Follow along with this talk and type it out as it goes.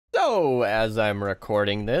So, as I'm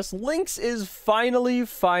recording this, Lynx is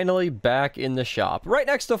finally back in the shop, right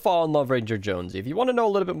next to Fall in Love Ranger Jonesy. If you want to know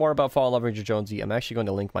a little bit more about Fall in Love Ranger Jonesy, I'm actually going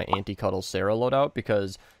to link my Anti-Cuddle Sarah loadout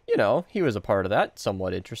because, you know, he was a part of that,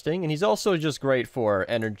 somewhat interesting, and he's also just great for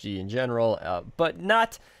energy in general, but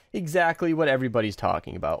not exactly what everybody's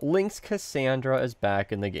talking about. Lynx Kassandra is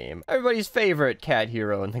back in the game. Everybody's favorite cat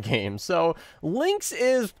hero in the game. So Lynx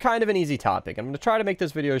is kind of an easy topic. I'm going to try to make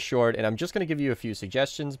this video short, and I'm just going to give you a few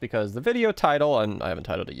suggestions because the video title, and I haven't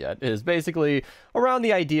titled it yet, is basically around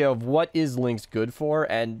the idea of what is Lynx good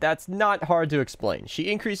for, and that's not hard to explain.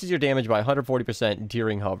 She increases your damage by 140%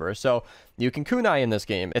 during hover. So you can kunai in this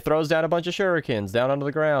game. It throws down a bunch of shurikens down onto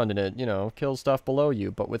the ground, and it, you know, kills stuff below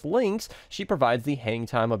you. But with Lynx, she provides the hang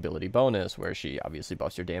time ability bonus, where she obviously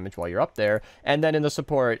buffs your damage while you're up there. And then in the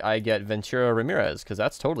support, I get Ventura Ramirez, because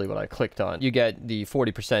that's totally what I clicked on. You get the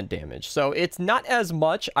 40% damage. So it's not as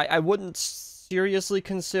much. I wouldn't seriously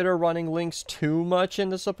consider running Lynx too much in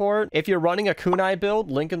the support. If you're running a kunai build,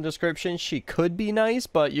 link in the description, she could be nice,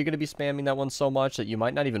 but you're going to be spamming that one so much that you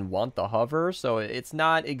might not even want the hover, so it's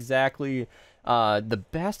not exactly the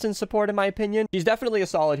best in support, in my opinion. She's definitely a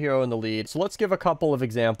solid hero in the lead, so let's give a couple of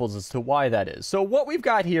examples as to why that is. So what we've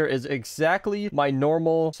got here is exactly my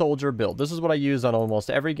normal soldier build. This is what I use on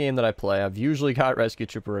almost every game that I play. I've usually got Rescue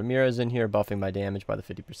Trooper Ramirez in here, buffing my damage by the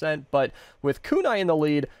 50%, but with kunai in the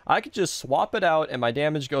lead, I could just swap it out, and my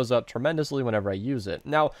damage goes up tremendously whenever I use it.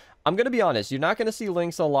 Now, I'm going to be honest, you're not going to see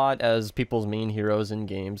Lynx a lot as people's main heroes in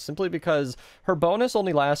games, simply because her bonus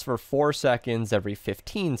only lasts for 4 seconds every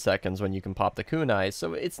 15 seconds when you can pop the kunai,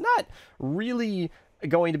 so it's not really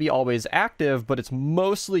going to be always active, but it's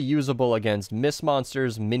mostly usable against miss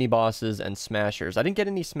monsters, mini bosses, and smashers. I didn't get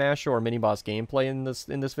any smasher or mini boss gameplay in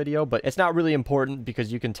this video, but it's not really important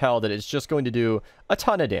because you can tell that it's just going to do a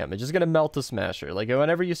ton of damage. It's going to melt the smasher. Like,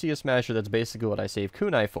 whenever you see a smasher, that's basically what I save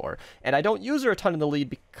kunai for. And I don't use her a ton in the lead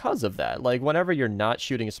because of that. Like, whenever you're not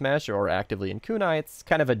shooting a smasher or actively in kunai, it's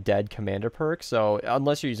kind of a dead commander perk, so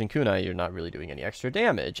unless you're using kunai, you're not really doing any extra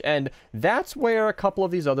damage. And that's where a couple of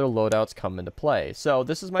these other loadouts come into play. So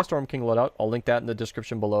this is my Storm King loadout. I'll link that in the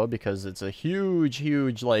description below because it's a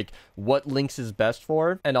huge, like, what Lynx is best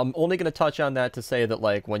for. And I'm only going to touch on that to say that,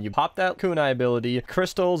 like, when you pop that kunai ability,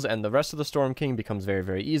 crystals and the rest of the Storm King becomes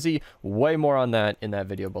very easy. Way more on that in that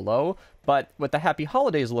video below. But with the Happy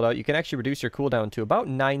Holidays loadout, you can actually reduce your cooldown to about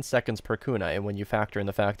 9 seconds per kunai, and when you factor in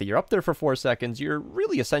the fact that you're up there for 4 seconds, you're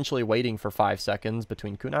really essentially waiting for 5 seconds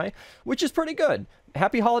between kunai, which is pretty good.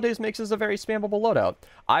 Happy Holidays makes this a very spammable loadout.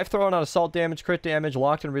 I've thrown out assault damage, crit damage,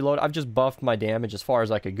 locked and reload. I've just buffed my damage as far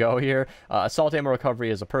as I could go here. Assault ammo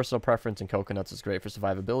recovery is a personal preference, and coconuts is great for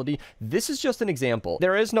survivability. This is just an example.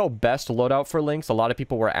 There is no best loadout for Lynx. A lot of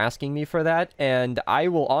people were asking me for that, and I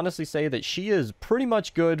will honestly say that she is pretty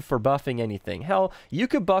much good for buffing anything. Hell, you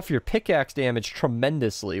could buff your pickaxe damage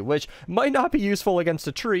tremendously, which might not be useful against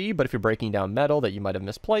a tree, but if you're breaking down metal that you might have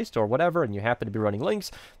misplaced or whatever, and you happen to be running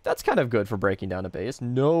Lynx, that's kind of good for breaking down a base.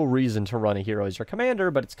 No reason to run a hero as your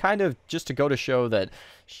commander, but it's kind of just to go to show that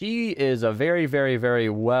she is a very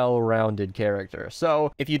well-rounded character.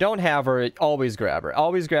 So if you don't have her, always grab her.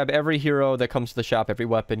 Always grab every hero that comes to the shop, every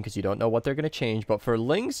weapon, because you don't know what they're going to change. But for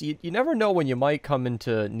Lynx, you never know when you might come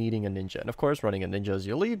into needing a ninja. And of course, running a ninja as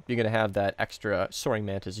your lead, you're going to have that extra Soaring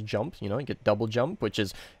Mantis jump. You know, you get double jump, which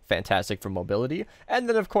is fantastic for mobility. And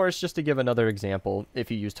then, of course, just to give another example, if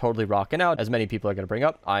you use Totally Rockin' Out, as many people are going to bring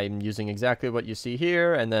up, I'm using exactly what you see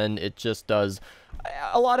here, and then it just does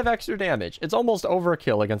a lot of extra damage. It's almost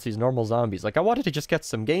overkill against these normal zombies. Like, I wanted to just get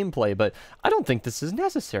some gameplay, but I don't think this is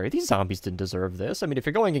necessary. These zombies didn't deserve this. I mean, if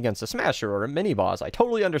you're going against a smasher or a mini boss, I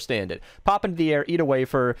totally understand it. Pop into the air, eat a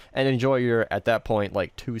wafer, and enjoy your, at that point,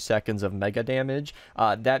 like 2 seconds of mega damage.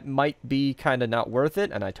 That might be kind of not worth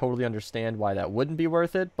it, and I totally understand why that wouldn't be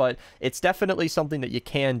worth it, but it's definitely something that you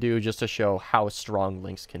can do just to show how strong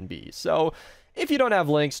Lynx can be. So if you don't have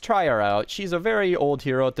Lynx, try her out. She's a very old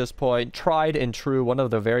hero at this point, tried and true, one of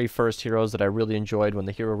the very first heroes that I really enjoyed when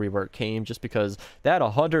the hero rework came, just because that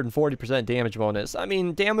 140% damage bonus, I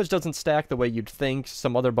mean, damage doesn't stack the way you'd think.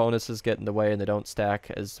 Some other bonuses get in the way and they don't stack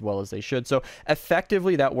as well as they should, so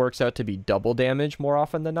effectively that works out to be double damage more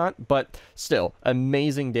often than not, but still,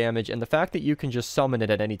 amazing damage. And the fact that you can just summon it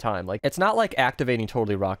at any time, like, it's not like activating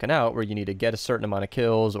Totally Rockin' Out where you need to get a certain amount of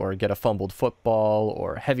kills or get a fumbled football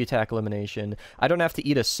or heavy attack elimination. I don't have to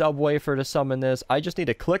eat a Subway to summon this. I just need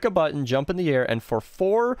to click a button, jump in the air, and for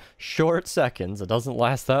 4 short seconds, it doesn't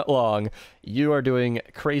last that long, you are doing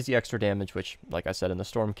crazy extra damage, which, like I said, in the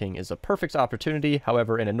Storm King is a perfect opportunity.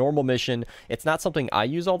 However, in a normal mission, it's not something I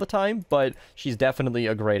use all the time, but she's definitely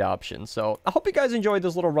a great option. So I hope you guys enjoyed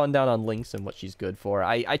this little rundown on Lynx and what she's good for.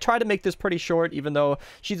 I try to make this pretty short, even though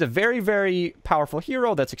she's a very, very powerful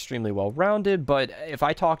hero that's extremely well-rounded, but if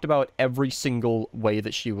I talked about every single way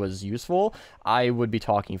that she was useful, I would be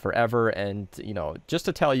talking forever. And, you know, just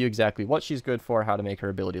to tell you exactly what she's good for, how to make her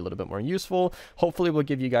ability a little bit more useful, hopefully we'll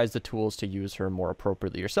give you guys the tools to use her more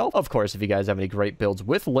appropriately yourself. Of course, if you guys have any great builds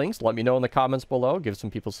with Lynx, let me know in the comments below. Give some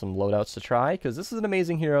people some loadouts to try, because this is an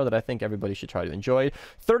amazing hero that I think everybody should try to enjoy.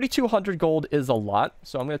 3,200 gold is a lot,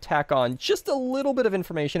 so I'm going to tack on just a little bit of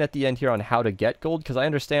information at the end here on how to get gold, because I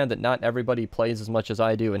understand that not everybody plays as much as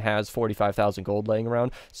I do and has 45,000 gold laying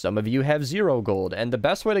around. Some of you have 0 gold, and the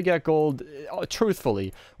best way to get gold,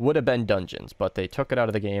 truthfully, would have been dungeons, but they took it out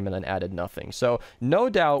of the game and then added nothing. So no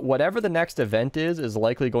doubt, whatever the next event is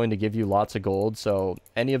likely going to give you lots of gold. So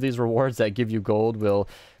any of these rewards that give you gold will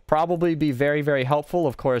probably be very, very helpful.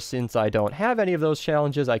 Of course, since I don't have any of those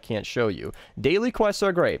challenges, I can't show you. Daily quests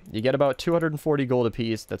are great. You get about 240 gold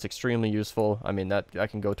apiece. That's extremely useful. I mean, that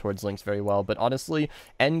can go towards Lynx very well. But honestly,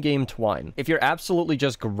 endgame twine. If you're absolutely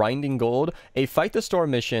just grinding gold, a Fight the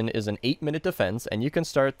Storm mission is an 8-minute defense, and you can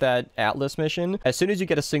start that Atlas mission as soon as you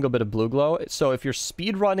get a single bit of blue glow. So if you're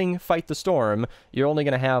speed running Fight the Storm, you're only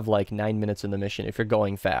going to have like 9 minutes in the mission if you're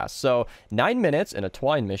going fast. So 9 minutes in a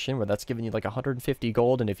twine mission, where that's giving you like 150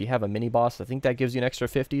 gold, and if you have a mini boss, I think that gives you an extra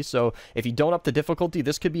 50. So if you don't up the difficulty,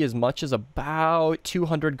 this could be as much as about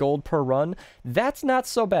 200 gold per run. That's not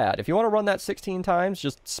so bad. If you want to run that 16 times,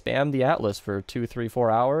 just spam the Atlas for 2, 3, 4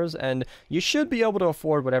 hours, and you should be able to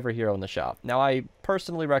afford whatever hero in the shop. Now, I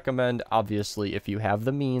personally recommend, obviously, if you have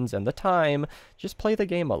the means and the time, just play the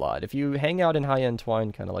game a lot. If you hang out in high-end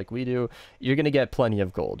twine, kind of like we do, you're going to get plenty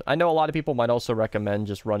of gold. I know a lot of people might also recommend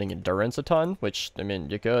just running endurance a ton, which, I mean,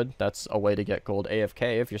 you could. That's a way to get gold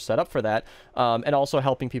AFK if you're set up for that. And also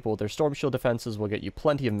helping people with their storm shield defenses will get you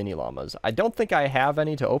plenty of mini llamas. I don't think I have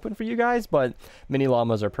any to open for you guys, but mini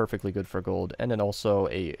llamas are perfectly good for gold, and then also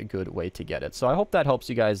a good way to get it. So I hope that helps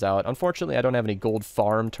you guys out. Unfortunately, I don't have any gold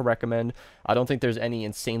farm to recommend. I don't think there's any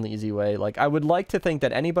insanely easy way. Like, I would like to think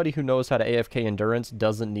that anybody who knows how to AFK endurance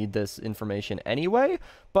doesn't need this information anyway,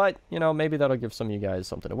 but, you know, maybe that'll give some of you guys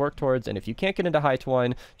something to work towards. And if you can't get into high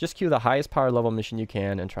twine, just queue the highest power level mission you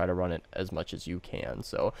can and try to run it as much as you can.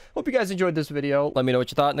 So hope you guys enjoyed this video. Let me know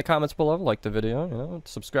what you thought in the comments below. Like the video, you know,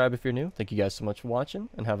 subscribe if you're new. Thank you guys so much for watching,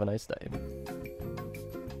 and have a nice day.